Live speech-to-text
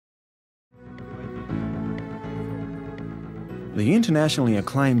The internationally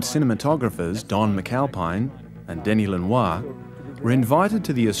acclaimed cinematographers Don McAlpine and Denis Lenoir were invited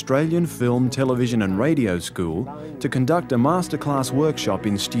to the Australian Film, Television and Radio School to conduct a masterclass workshop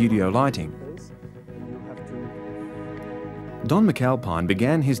in studio lighting. Don McAlpine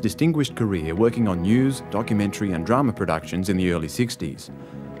began his distinguished career working on news, documentary and drama productions in the early 60s.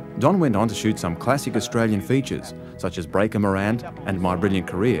 Don went on to shoot some classic Australian features, such as Breaker Morant and My Brilliant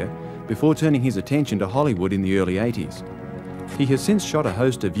Career, before turning his attention to Hollywood in the early 80s. He has since shot a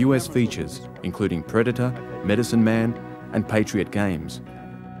host of US features, including Predator, Medicine Man and Patriot Games.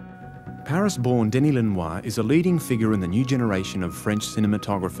 Paris-born Denis Lenoir is a leading figure in the new generation of French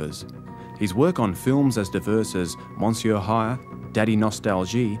cinematographers. His work on films as diverse as Monsieur Hire, Daddy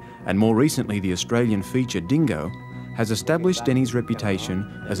Nostalgie and more recently the Australian feature Dingo has established Denis'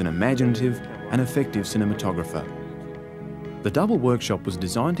 reputation as an imaginative and effective cinematographer. The double workshop was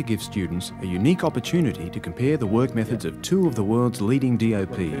designed to give students a unique opportunity to compare the work methods of two of the world's leading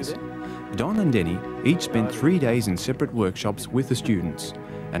DOPs. Don and Denis each spent 3 days in separate workshops with the students,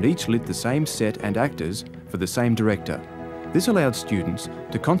 and each lit the same set and actors for the same director. This allowed students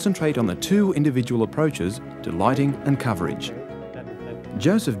to concentrate on the two individual approaches to lighting and coverage.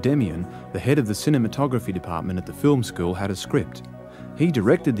 Joseph Demian, the head of the cinematography department at the film school, had a script. He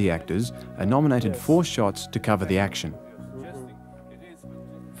directed the actors and nominated 4 shots to cover the action.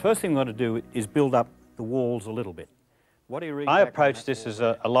 First thing we've got to do is build up the walls a little bit. I approached this as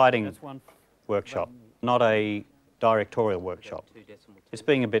a lighting workshop, not a directorial workshop. It's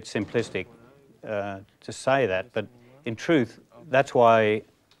being a bit simplistic to say that, but in truth, that's why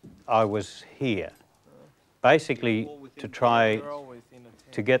I was here. Basically, to try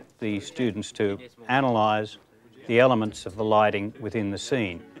to get the students to analyse the elements of the lighting within the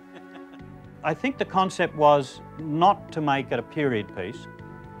scene. I think the concept was not to make it a period piece,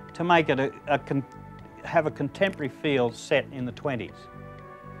 to make it have a contemporary feel set in the 20s.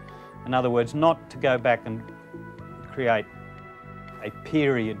 In other words, not to go back and create a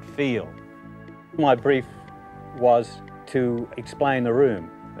period feel. My brief was to explain the room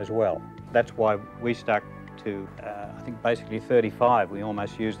as well. That's why we stuck to, I think basically 35 we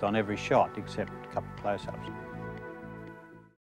almost used on every shot except a couple of close-ups.